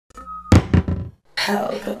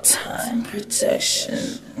Pelpa time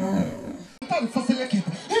protection. Good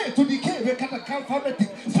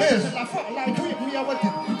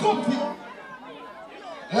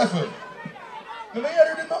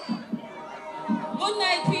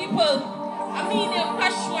night, people. I mean, them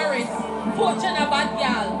crash tourists, fortune a bad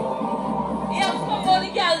gal. You have some of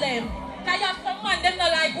the gal them. Cause you have some man them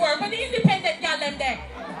not like work, but the independent gal them there.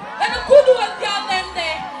 And the good old gal them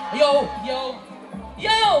there.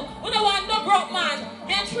 Yo, we don't want no broke man.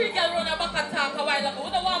 Get 3 girls run a back attack a while ago. We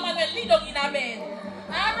don't want man when lead up in a bed.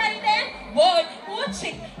 Alright then, boy,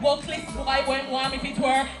 chick, click boy when want if it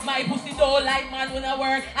were. My pussy don't like man when I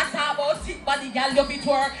work. I talk about sick body girl if it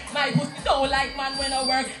were. My pussy don't like man when I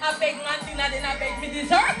work. I beg man dinner then I beg me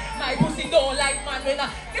dessert. My pussy don't like man when I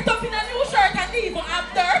get up in a new shirt and even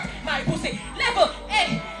have dirt. My pussy level,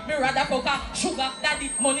 hey. Me rather fuck a sugar daddy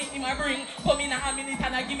money in my bring. Come in a minute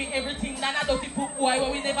and I give me everything than a dirty foot boy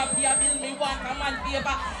where we never pay a bill. Me want a man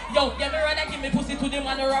paper. Yo, yeah, me rather give me pussy to the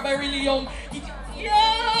man who robber really young. Yo,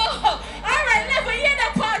 alright, level, hear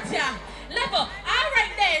that part, yeah. Level,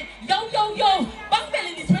 alright then. Yo, bang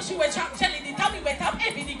belly this when she went chop jelly. The tummy went up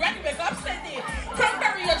heavy, the granny went up steady.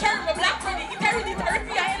 Cranberry, your cherry, my black ready. The therapy,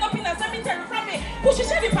 I end up in a cemetery from me. Push a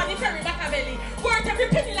Chevy pan the ferry, Machiavelli. Worth every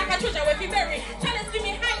penny like a treasure with me berry. Challenge give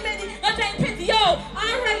me high many, not giant petty. Yo,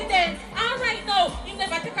 alright then, alright now. You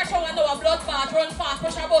never take a shower, no a blood bath, run fast,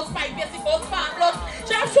 push a bus pipe, yes, it goes fast, blood.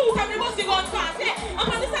 Sharp shoot and me must be gone fast, yeah. Up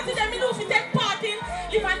on the Saturday, me know if you take part in.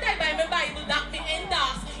 Live and die by me Bible, that me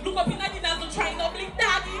endorse. Look up in the dinner to try no blink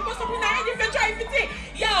daddy. Bust up in the head if you try to take.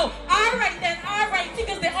 Yo, alright then, alright.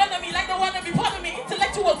 Niggas they honor me like they wanna be part of me.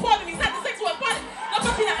 Intellectual part of me, not the sexual part. No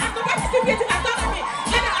copy that, no participating in autonomy.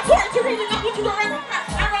 And the authority reading up to the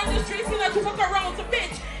around the streets, you know, to fuck around to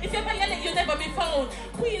bitch. If you violate, you'll never be found.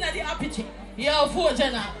 Queen of the apogee. Yo, for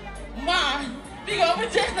Jenna. Man, big up with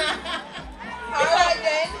Jenna. Alright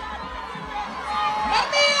then.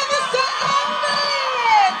 Mommy, Mr.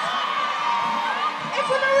 Ahmed! If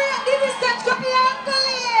you don't read this, that's what you uncle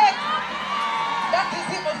it! That is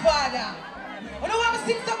it, my father. You don't want me to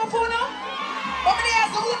sing some for now? Mommy,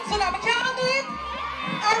 has a look so now, I can't handle it?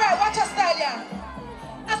 Alright, watch your style, yeah.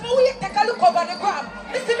 As my week, take a look over the gram.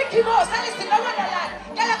 Mr. Mickey Mouse, I listen to Wonderland.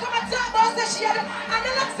 Y'all come and talk about the shit, and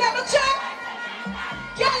the next time I check.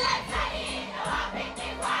 Y'all like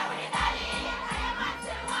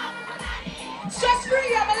stress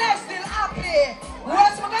free, I'm a life still happy.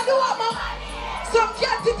 What's my gonna do, man? Some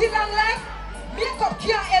can't sit in long life. Makeup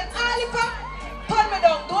can't help Alifa. Turn me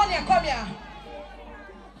down, don't you come here.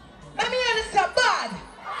 Let me understand bad.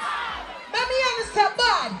 Let me understand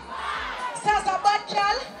bad. Says a bad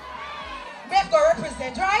girl. We have to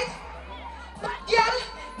represent, right? Bad girl.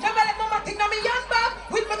 Never let mama think I'm a young bag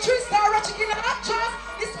with my 3-star ratchet in the actress.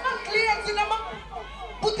 This man clears in the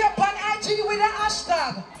put up on IG with an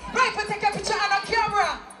hashtag. Right, we take a picture on a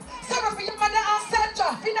camera. Sorry for your mother and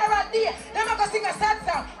Sandra. Funeral day. Them a go sing a sad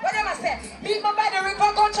song. What them a say? Meet me by the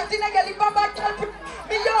river, go chat in a girl, live a bad girl.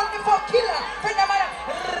 Me young before killer. Friend of mother.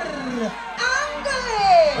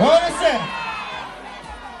 Angle. What is it?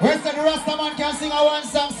 Where said the Rasta man can sing a one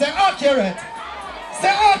song? Say accurate.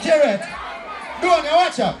 Say accurate. Don't you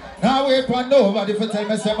watch out? Now wait for nobody for tell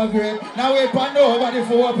me I'm great. Now wait for nobody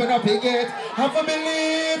for open up a gate. Have to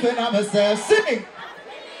believe in myself. Sing.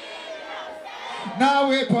 Now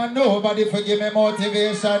wait for nobody for give me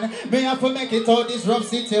motivation. Me have to make it out this rough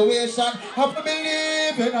situation. Have to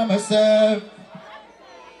believe in myself.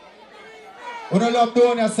 When I love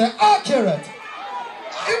doing I say accurate.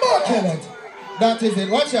 Immaculate. That is it.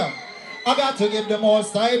 Watch out. I got to give the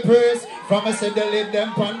most high praise. From I said the lid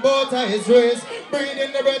them pan both of his race.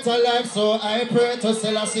 Breathing the breath of life, so I pray to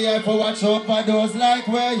Selassie I for watch out for those like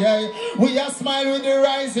where yeah. We are smile with the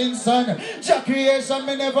rising sun. Jah creation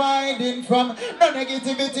me never hiding from. No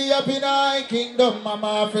negativity up in our kingdom.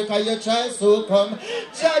 Mama Africa your child so come.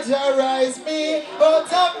 Jah rise me out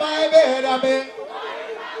of my bed and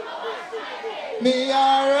me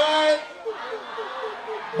alright.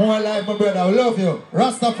 More life, my brother. I love you.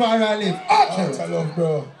 Rastafari live. Accurate. I love,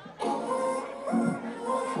 bro.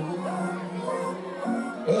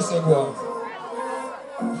 Let's go.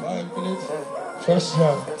 5 minutes. First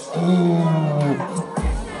round. Ooh.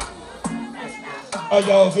 I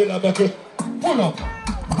don't feel like it. Pull up.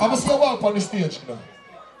 I'm going to see you walk on the stage now.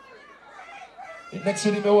 The next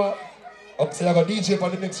rhythm you want. I'm saying I got DJ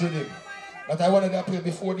on the next rhythm. That I wanted to play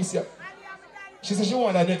before this year. She said she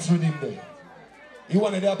wanted the next rhythm there. You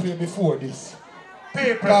wanted to play before this.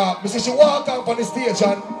 Paper. Because she walk up on the stage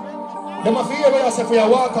and them a feel when I say for you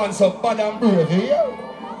walk on so bad and brave, yeah?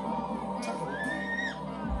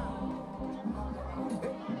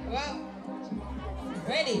 Well,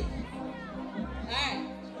 ready. Alright,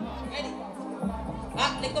 ready?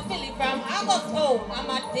 Like a Philly from Augusto, I'm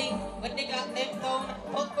a thing, but they got them down.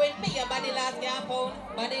 Fuck with me, your body last year phone.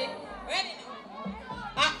 Body, ready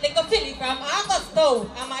now? Like a Philly from Augusto,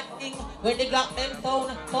 I'm a thing, where they got them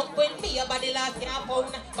down. Fuck with me, your body last year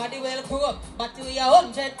phone. Body well grew up, but to your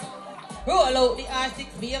 100. Roll out the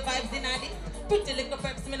R6, be your vibes in a dick. Pretty little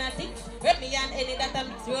preps, me not think. Rep me and Eddie that I'm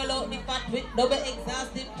mix. Roll out the fat with double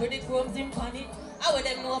exhausted. Pretty chromes in panic. How would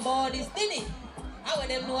them know about this, didn't it? How would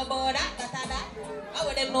them know about that? How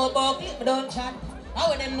would them know about clip, don't chat? How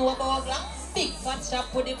would them know about glass? Big fat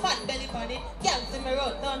shop with the fat belly on it. Can't see me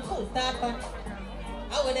road down full start on.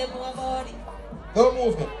 How would them know about it? Don't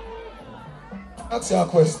move me. Ask you a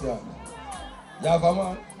question. You have a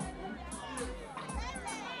man?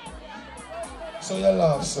 So you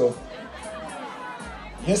laugh, so.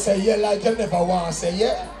 You say yeah like you never want to say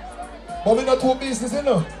yeah. But we not too business, you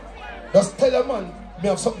know. Just tell your man, me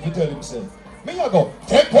have something to tell him, say. Me a go,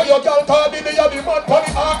 take for your girl, call me, me a be man,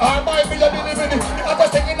 pony, my, me a be. I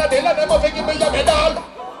just take in a deal and them a give me a medal.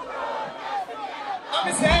 I'm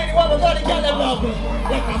say anyone but all the girl them love me.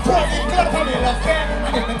 Like a four-leaf club for me love care.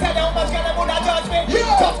 And if I tell you how much girl them would judge me.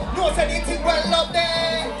 Yeah. Tough, no anything well up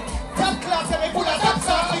there. Top class and me full of top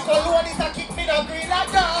sauce. Because loan is a kick me the green like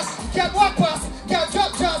grass. Can't walk past, can't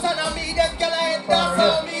drop jaws. And I me them girl I end up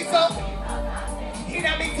for me so. In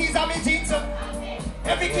a me tees and me jeans so.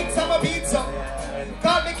 Every king some a beat so.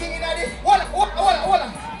 Call me king in a day. Walla.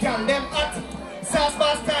 Girl them hot. Sauce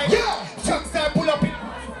fast time. Yeah. Chuck star pull up in.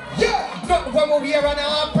 Yeah. Nothing when we are on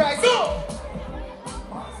our price. No.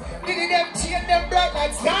 Did them chain them bright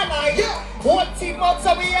like starlight. Yeah. One team up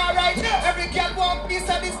so we are right. Yeah. Every girl want piece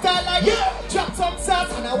of the starlight. Yeah. Drop some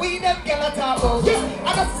sauce and we them girl at top. Yeah.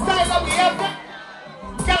 And that's the style that we have them.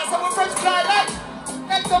 Girls some French fly like.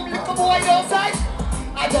 Like some little boy outside.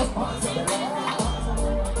 I just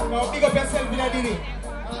now big up yourself in a diddy.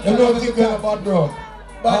 You know what you're about, bro.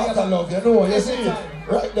 Bad girl love, you know, you see it.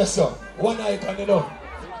 Right there, sir. One night and you know.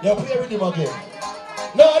 You play with him again.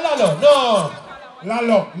 No, Lalo, no.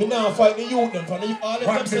 Lalo. Me now fight the youth them from the all the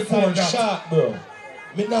Right time before that. sharp, bro.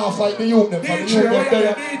 Me now fight the youth them from the youth them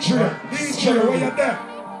there. DJ, where you there?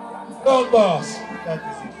 Don't boss. That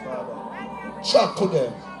is it, father. Shock to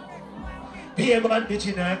them. Be a man bitch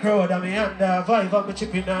in a crowd and me under vibe and me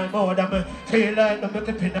chipping on more than me feel like me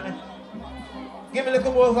clipping on. Give me a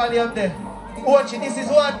little more volume there. Watch it, this is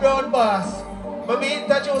one brown boss. Me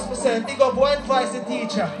introduce myself, dig up one voice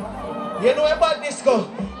teacher. You know about this go?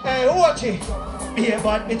 Hey, watch it. Be a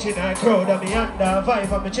bad bitch in a crowd and me under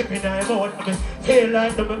vibe and me chipping on more than me feel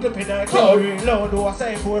like me clipping on. Glory loud, do I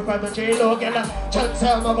say 4 5 and chain low, girl. Chance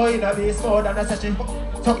I'm a boy in a beast mode and I say she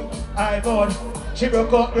fuck I mode. She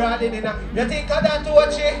broke up riding in a. You think of that to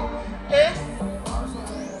watch it? Eh?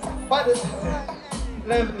 What is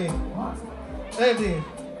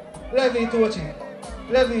Lovely to watch it.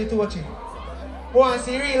 Lovely to watch it. Once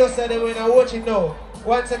you real say them when I watch it now.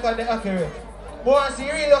 1 second they accurate. Once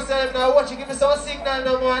you real say them now watch it, give me some signal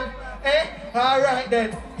no man. Eh? Alright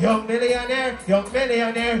then. Young millionaire.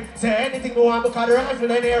 Say anything you want because the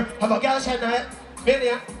rifle in here. Have a girl shine a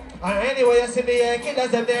million. And anyway you see me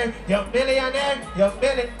killers them there. Young millionaire.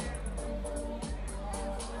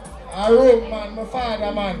 A room man, my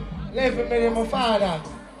father man. Left me my father.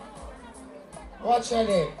 Watch your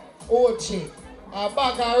name. Ochi. A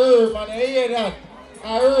bag of herb man, you hear that?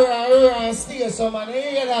 A herb and stay some man, you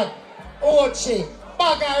hear that? Ochi.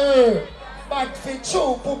 Bag of herb. Bad for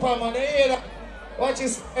chew pooper man, you hear that? Watch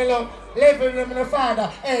this, hello. Level them the father,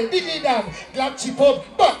 hey, diggy down, glad chip up,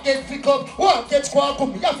 back get flick up, one get squawk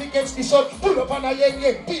up, you have to get the shot, pull up on a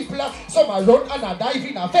young people, some are run and a dive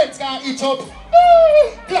in a fence car each up.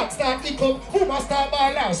 Glad start kick up, woman start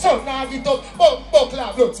ball now, son now get up,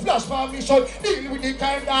 buckler, blood splash for me shot, deal with the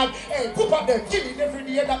kind dog, hey, poop up them, killing every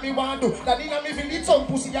day that me want do, that in a me village some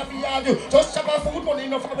pussy a be argue, just chop a food money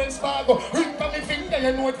enough for Wells Fargo, ring for me finger,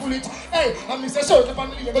 you know it pull it, hey, and me say shirt up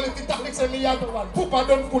and legal if the tactics and me a go one, poop up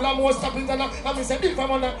done full of most stopping and me say bill for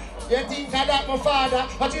money, you think of that my father,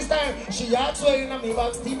 but this time, she asked her in a me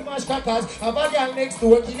back, steam mash crackers, have a girl next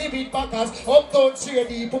door, kill the beat backers, uptown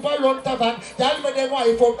shady, poop a run tavern, tell me them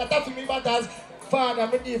wife up, that for me batters, father,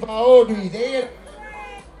 me give her how do it, eh?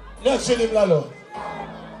 Let's chill him, Lalo.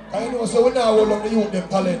 I know, so we now hold on the youth them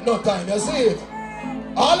talent, no time, you see it?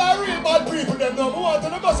 All our real bad people, them now, we want to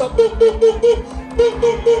them go boom, boom, boom, boom, boom,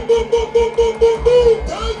 boom, boom, boom, boom, boom, boom, boom, boom,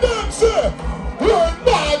 tell them, say, learn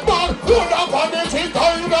bad man, run up on the cheek,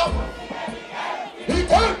 he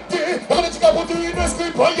can't do it, and it's got to do in the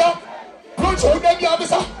sleep, for you. Run through them, you have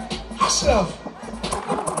to hush, love.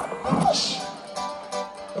 Hush.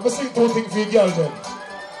 Let me see two things for you, girl, then.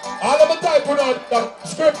 All of my type on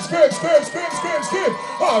scream.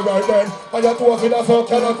 Alright then, I got to walk in a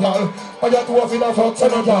fuck and a gal. I got to walk in a fuck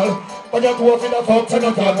and a gal. I got to walk in a fuck and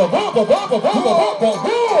a gal.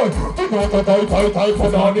 Tight for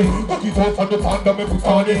Nani. Look it out from the panda me put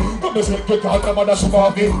on it. Come and shake the gal, the mother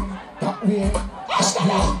sumavi. That way.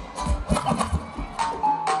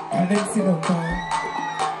 And then sit down.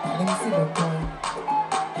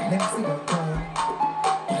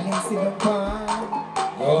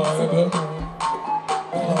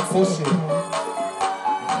 Pussy.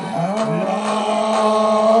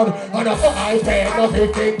 Lord, and a 5, 10,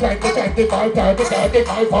 15, 20, 25, 30,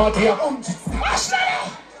 35, 40.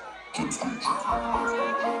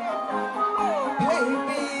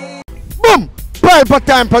 Boom! Pelpa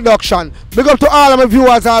Time Production. Big up to all of my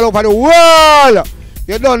viewers all over the world.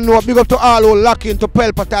 You don't know. Big up to all who lock into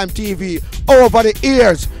Pelpa Time TV over the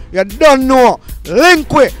years. You don't know.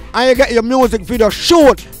 Link with and you get your music video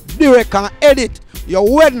shoot, direct and edit.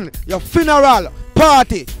 Your wedding, your funeral,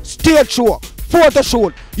 party, stage show, photo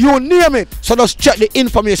shoot, you name it. So just check the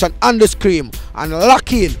information on the screen and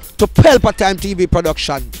lock in to Pelpa Time TV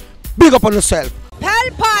production. Big up on yourself.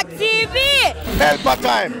 Pelpa TV! Pelpa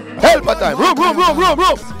Time. Pelpa Time. Room.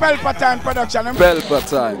 Pelpa Time production.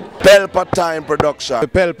 Pelpa Time production.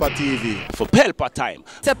 Pelpa TV. For Pelpa Time.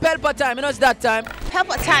 It's a Pelpa Time, you know it's that time.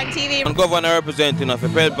 Pelpa Time TV. I'm governor representing of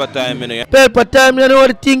Pelpa Time, you know. Pelpa Time, you know what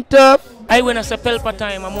the thing tough? I when I say Pelpa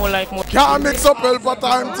Time, I'm more like more. Can't mix up Pelpa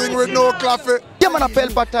Time thing with no coffee. Yeah, man, a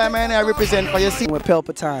Pelpa Time, and I represent for you. See, we're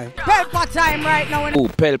Pelpa Time. Pelpa Time right now. Oh,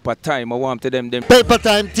 Pelpa Time, I want to them. Pelpa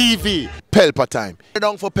Time TV. Pelpa Time.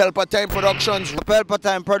 Down for Pelpa Time Productions. Pelpa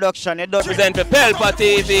Time Production. It does Represent for Pelpa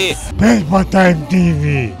TV. Pelpa Time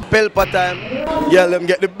TV. Pelpa Time. Yeah, let them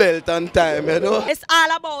get the belt on time, you know. It's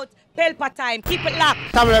all about Pelpa Time. Keep it locked.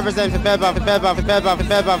 Time represent for Pelpa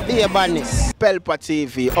the badness. Pelpa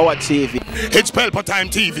TV, our TV. It's Pelpa Time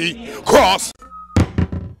TV. Cross.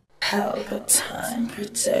 Pelpa Time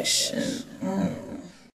Protection.